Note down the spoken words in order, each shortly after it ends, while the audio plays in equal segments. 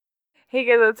Hey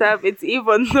guys, what's up? It's Eve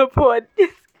on the pod.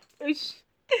 It's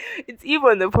Eve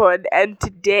on the pod, and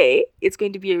today it's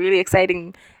going to be a really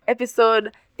exciting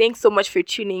episode. Thanks so much for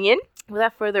tuning in.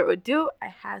 Without further ado, I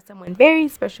have someone very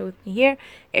special with me here,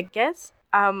 a guest.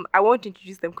 I won't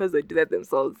introduce them because they'll do that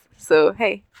themselves. So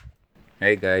hey.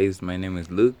 Hey guys, my name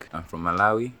is Luke. I'm from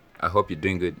Malawi. I hope you're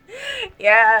doing good.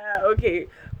 Yeah, okay,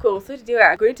 cool. So today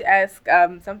we're going to ask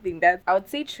something that I would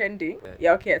say trending.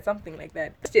 Yeah, okay, something like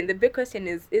that. The big question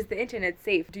is the internet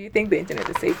safe? Do you think the internet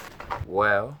is safe?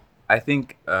 Well, I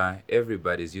think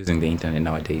everybody's using the internet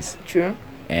nowadays. True.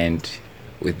 And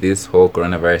with this whole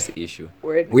coronavirus issue,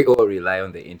 Word. we all rely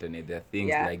on the internet. There are things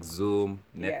Yeah. like Zoom,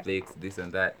 Yeah. Netflix, this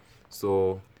and that.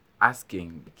 So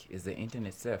asking, is the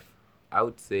internet safe? I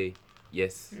would say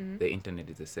yes, the internet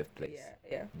is a safe place.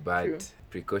 Yeah. But True.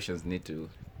 precautions need to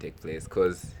take place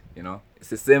because, it's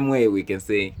the same way we can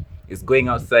say it's going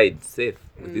outside safe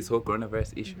with this whole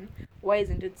coronavirus issue. Why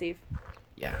isn't it safe?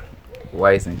 Yeah.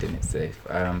 Why is internet safe?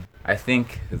 I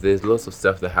think there's lots of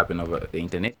stuff that happen over the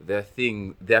internet. There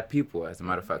are people, as a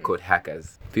matter of fact, called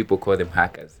hackers. People call them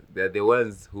hackers. They're the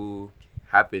ones who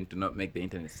happen to not make the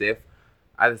internet safe.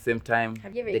 At the same time,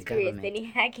 Have you ever the experienced government. any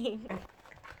hacking?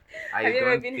 I Have you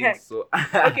ever don't been think hacked? so.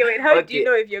 Okay, wait. How do you Okay.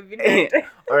 know if you've been hacked?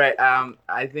 All right.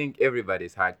 I think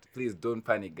everybody's hacked. Please don't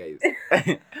panic, guys.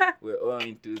 We're all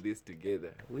into this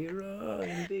together. We're all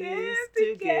in this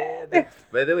together.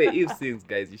 By the way, Eve sings,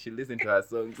 guys. You should listen to her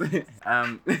songs.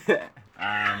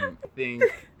 I think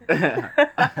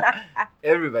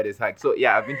everybody's hacked. So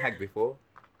yeah, I've been hacked before,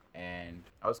 and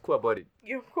I was cool about it.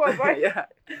 You're cool about it? Yeah.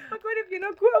 But what if you're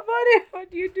not cool about it?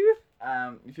 What do you do?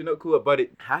 If you're not cool about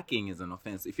it, hacking is an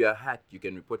offense. If you're hacked, you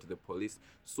can report to the police.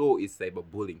 So is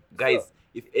cyberbullying. Guys,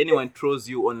 if anyone throws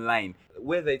you online,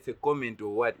 whether it's a comment or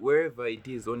what, wherever it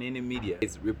is on any media,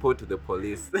 it's report to the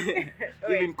police.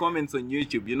 Even comments on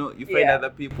YouTube, you find Yeah. other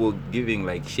people giving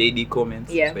like shady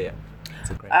comments. Yeah. So yeah,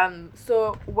 it's a crime.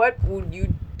 So what would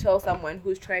you tell someone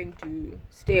who's trying to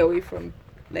stay away from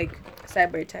like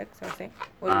cyber attacks? I'll say.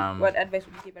 What advice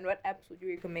would you give and what apps would you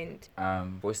recommend?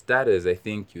 For starters, I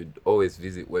think you'd always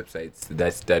visit websites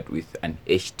that start with an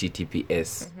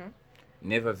HTTPS.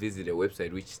 Never visit a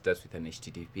website which starts with an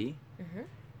HTTP.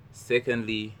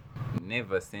 Secondly,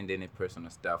 never send any personal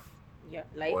stuff Yeah,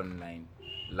 like online,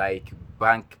 like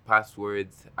bank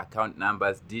passwords, account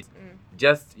numbers.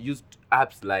 Just use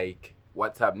apps like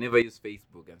WhatsApp. Never use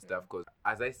Facebook and stuff because,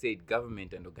 as I said,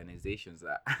 government and organizations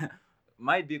are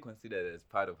might be considered as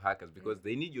part of hackers because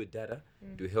they need your data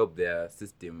to help their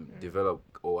system develop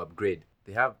or upgrade.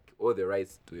 They have all the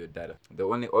rights to your data. The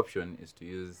only option is to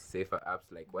use safer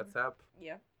apps like WhatsApp.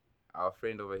 yeah. Our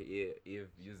friend over here, Eve,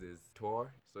 uses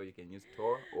Tor, so you can use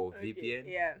Tor or VPN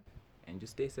Yeah. and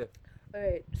just stay safe.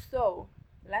 Alright. So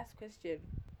last question.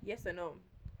 Yes or no?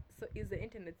 So is the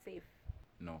internet safe?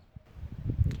 No.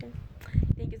 Okay.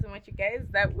 Thank you so much, you guys.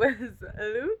 That was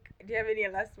Luke. Do you have any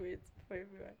last words for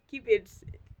everyone? Keep it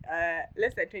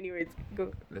less than 20 words.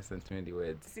 Go. Less than 20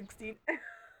 words. 16.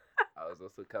 I was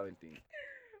also counting.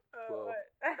 Oh, 12.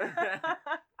 what?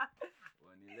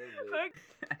 111.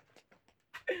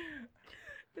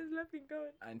 There's nothing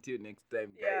going. Until next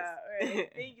time, guys. Yeah,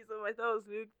 alright. Thank you so much. That was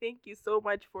Luke. Thank you so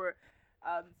much for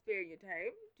sparing your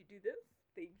time to do this.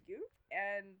 Thank you.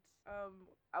 And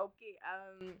okay,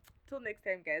 till next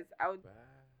time, guys. Bye.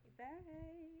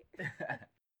 Bye.